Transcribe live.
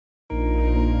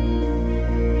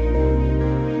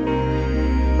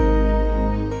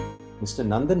Mr.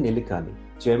 Nandan Nilekani,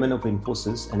 chairman of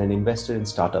Infosys and an investor in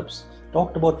startups,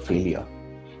 talked about failure.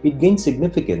 It gained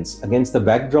significance against the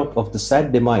backdrop of the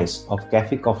sad demise of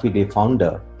Cafe Coffee Day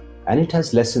founder, and it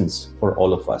has lessons for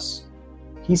all of us.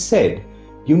 He said,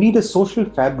 you need a social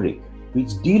fabric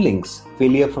which delinks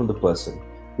failure from the person,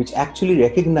 which actually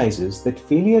recognizes that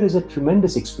failure is a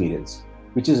tremendous experience,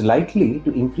 which is likely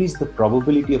to increase the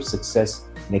probability of success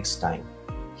next time.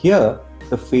 Here,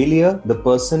 the failure, the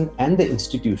person, and the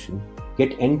institution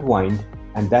get entwined,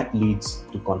 and that leads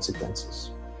to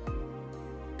consequences.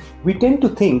 We tend to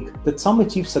think that some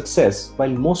achieve success while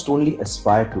most only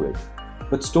aspire to it.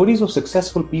 But stories of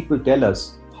successful people tell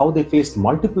us how they faced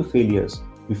multiple failures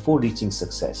before reaching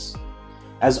success.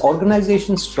 As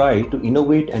organizations try to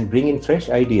innovate and bring in fresh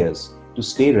ideas to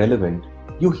stay relevant,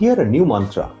 you hear a new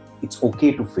mantra: it's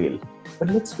okay to fail. But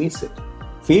let's face it,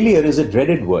 failure is a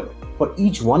dreaded word. For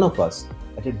each one of us,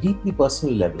 at a deeply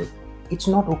personal level, it's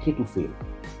not okay to fail.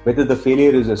 Whether the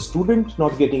failure is a student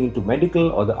not getting into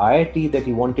medical or the IIT that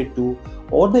he wanted to,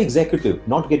 or the executive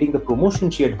not getting the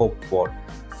promotion she had hoped for,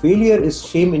 failure is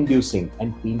shame-inducing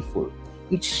and painful.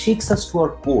 It shakes us to our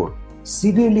core,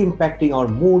 severely impacting our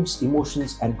moods,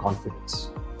 emotions, and confidence.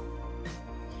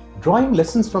 Drawing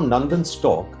lessons from Nandan's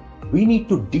talk, we need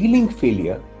to delink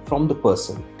failure from the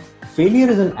person. Failure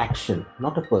is an action,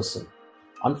 not a person.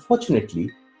 Unfortunately,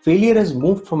 failure has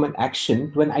moved from an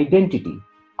action to an identity.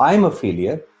 I am a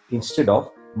failure instead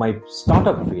of my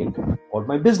startup failed or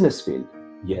my business failed.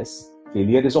 Yes,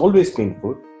 failure is always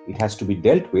painful. It has to be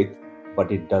dealt with,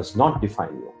 but it does not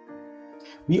define you.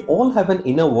 We all have an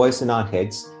inner voice in our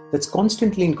heads that's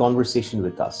constantly in conversation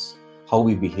with us. How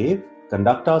we behave,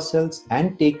 conduct ourselves,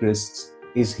 and take risks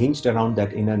is hinged around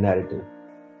that inner narrative.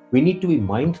 We need to be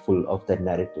mindful of that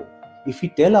narrative. If we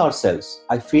tell ourselves,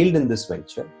 I failed in this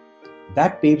venture,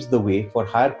 that paves the way for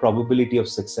higher probability of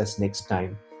success next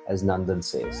time, as Nandan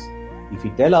says. If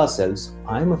we tell ourselves,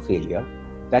 I am a failure,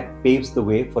 that paves the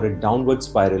way for a downward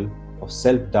spiral of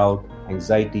self-doubt,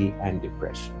 anxiety, and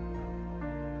depression.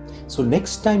 So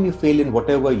next time you fail in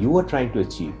whatever you are trying to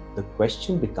achieve, the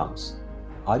question becomes,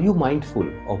 are you mindful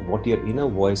of what your inner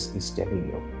voice is telling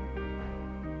you?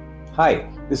 Hi,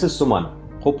 this is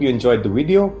Suman. Hope you enjoyed the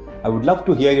video. I would love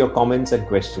to hear your comments and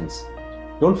questions.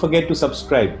 Don't forget to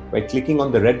subscribe by clicking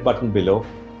on the red button below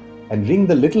and ring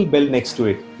the little bell next to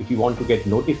it if you want to get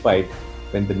notified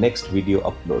when the next video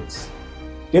uploads.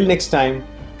 Till next time,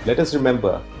 let us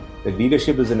remember that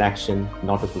leadership is an action,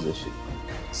 not a position.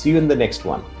 See you in the next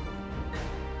one.